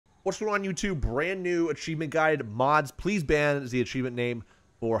What's going on, YouTube? Brand new achievement guide. Mods, please ban is the achievement name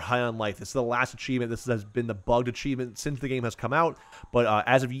for High on Life. This is the last achievement. This has been the bugged achievement since the game has come out. But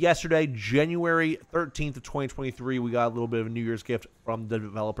as of yesterday, January 13th of 2023, we got a little bit of a New Year's gift from the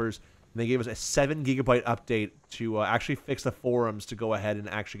developers. And they gave us a 7 GB update to actually fix the forums to go ahead and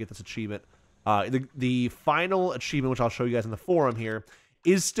actually get this achievement. The final achievement, which I'll show you guys in the forum here,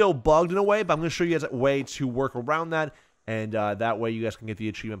 is still bugged in a way, but I'm going to show you guys a way to work around that. And that way you guys can get the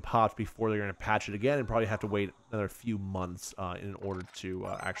achievement popped before they're going to patch it again, and probably have to wait another few months in order to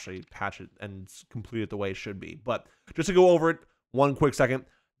actually patch it and complete it the way it should be. But just to go over it one quick second,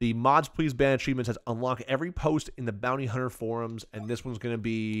 the mods please ban achievement says unlock every post in the bounty hunter forums, and this one's going to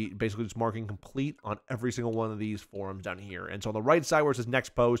be basically just marking complete on every single one of these forums down here. And so on the right side where it says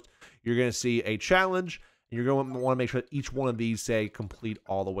next post, you're going to see a challenge. You're going to want to make sure that each one of these say complete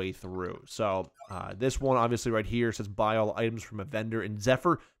all the way through. So this one obviously right here says buy all items from a vendor in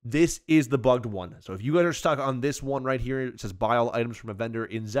Zephyr. This is the bugged one. So if you guys are stuck on this one right here, it says buy all items from a vendor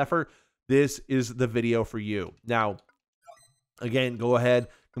in Zephyr, this is the video for you. Now, again, go ahead,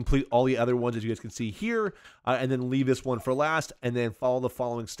 complete all the other ones as you guys can see here, and then leave this one for last, and then follow the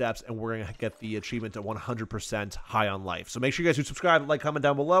following steps, and we're going to get the achievement to 100% High on Life. So make sure you guys do subscribe, like, comment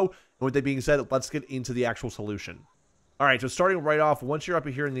down below, and with that being said, let's get into the actual solution. All right, so starting right off, once you're up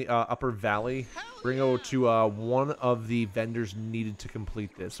here in the upper valley, we're going to go to one of the vendors needed to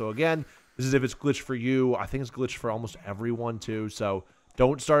complete this. So again, this is if it's glitched for you. I think it's glitched for almost everyone too, so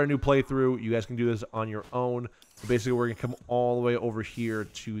don't start a new playthrough. You guys can do this on your own. So basically, we're going to come all the way over here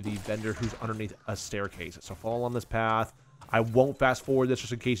to the vendor who's underneath a staircase. So follow along this path. I won't fast forward this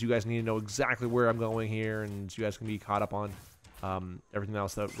just in case you guys need to know exactly where I'm going here, and you guys can be caught up on everything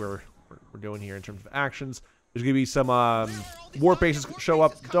else that we're doing here in terms of actions. There's going to be some warp bases show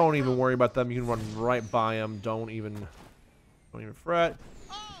up. Don't even worry about them. You can run right by them. Don't even fret.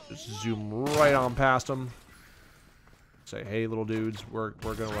 Just zoom right on past them. Say, hey, little dudes, we're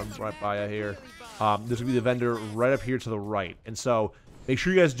going to run right by you here. This will be the vendor right up here to the right. And so make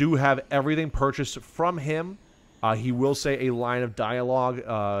sure you guys do have everything purchased from him. He will say a line of dialogue,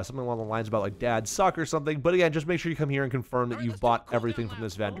 something along the lines about, like, dad suck or something. But again, just make sure you come here and confirm that you've bought everything from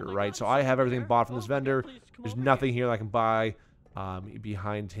this vendor, right? So I have everything bought from this vendor. There's nothing here that I can buy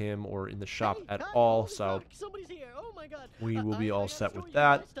behind him or in the shop at all. So we will be all set with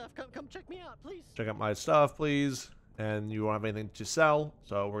that. Check out my stuff, please. And you won't have anything to sell,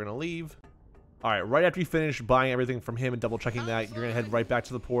 so we're gonna leave. All right, right after you finish buying everything from him and double checking that, you're gonna head right back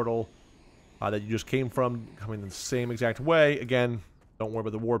to the portal that you just came from, coming the same exact way. Again, don't worry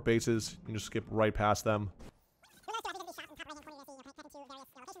about the warp bases. You can just skip right past them.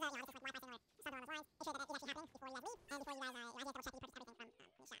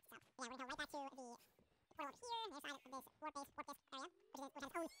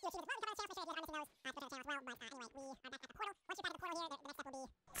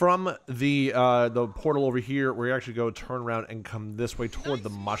 From the portal over here, we're actually go turn around and come this way toward the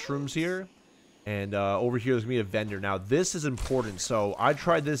mushrooms here. And over here, there's going to be a vendor. Now, this is important. So I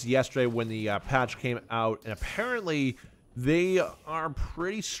tried this yesterday when the patch came out, and apparently they are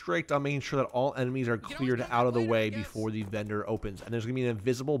pretty strict on making sure that all enemies are cleared out of the way before the vendor opens. And there's going to be an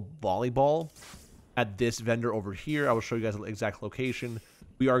invisible volleyball at this vendor over here. I will show you guys the exact location.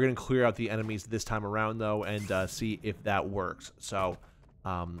 We are going to clear out the enemies this time around, though, and see if that works. So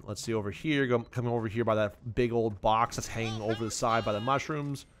let's see over here. Coming over here by that big old box that's hanging over the side by the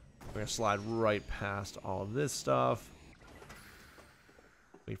mushrooms. We're going to slide right past all of this stuff.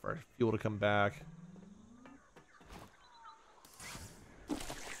 Wait for our fuel to come back.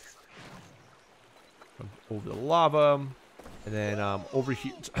 Over the lava. And then over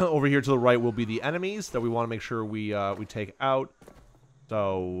here to the right will be the enemies that we want to make sure we take out.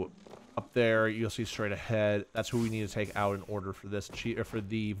 So up there, you'll see straight ahead. That's who we need to take out in order for this for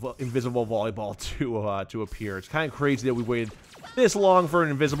the invisible volleyball to appear. It's kind of crazy that we waited this long for an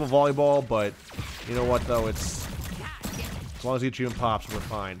invisible volleyball, but you know what though? It's as long as the achievement pops, we're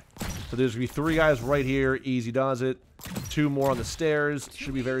fine. So there's gonna be 3 guys right here. Easy does it. 2 more on the stairs.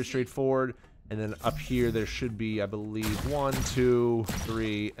 Should be very straightforward. And then up here, there should be, I believe, 1, 2,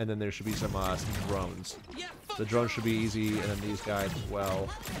 3, and then there should be some drones. The drones should be easy, and then these guys as well.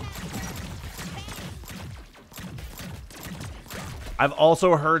 I've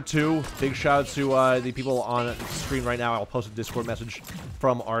also heard, too, big shout out to the people on the screen right now. I'll post a Discord message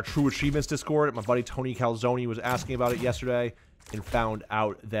from our True Achievements Discord. My buddy Tony Calzoni was asking about it yesterday and found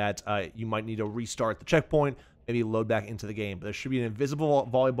out that you might need to restart the checkpoint. Maybe load back into the game. But there should be an invisible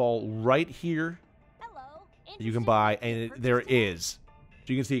volleyball right here that you can buy, and there is.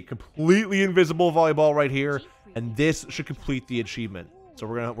 So you can see completely invisible volleyball right here, and this should complete the achievement. So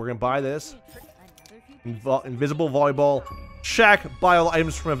we're gonna buy this. Invisible volleyball. Check. Buy all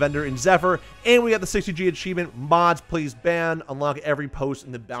items from a vendor in Zephyr. And we got the 60G achievement. Mods, please ban. Unlock every post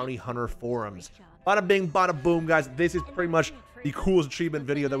in the Bounty Hunter forums. Bada bing, bada boom, guys. This is pretty much the coolest achievement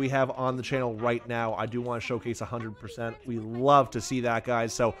video that we have on the channel right now. I do want to showcase 100%. We love to see that,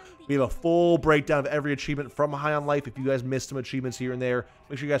 guys. So we have a full breakdown of every achievement from High on Life. If you guys missed some achievements here and there,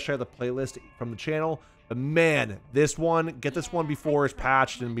 make sure you guys share the playlist from the channel. But man, this one, get this one before it's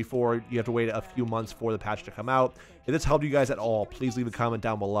patched and before you have to wait a few months for the patch to come out. If this helped you guys at all, please leave a comment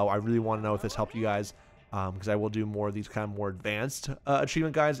down below. I really want to know if this helped you guys, because I will do more of these kind of more advanced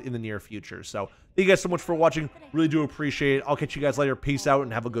achievement guides in the near future. So thank you guys so much for watching. Really do appreciate it. I'll catch you guys later. Peace out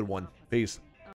and have a good one. Peace.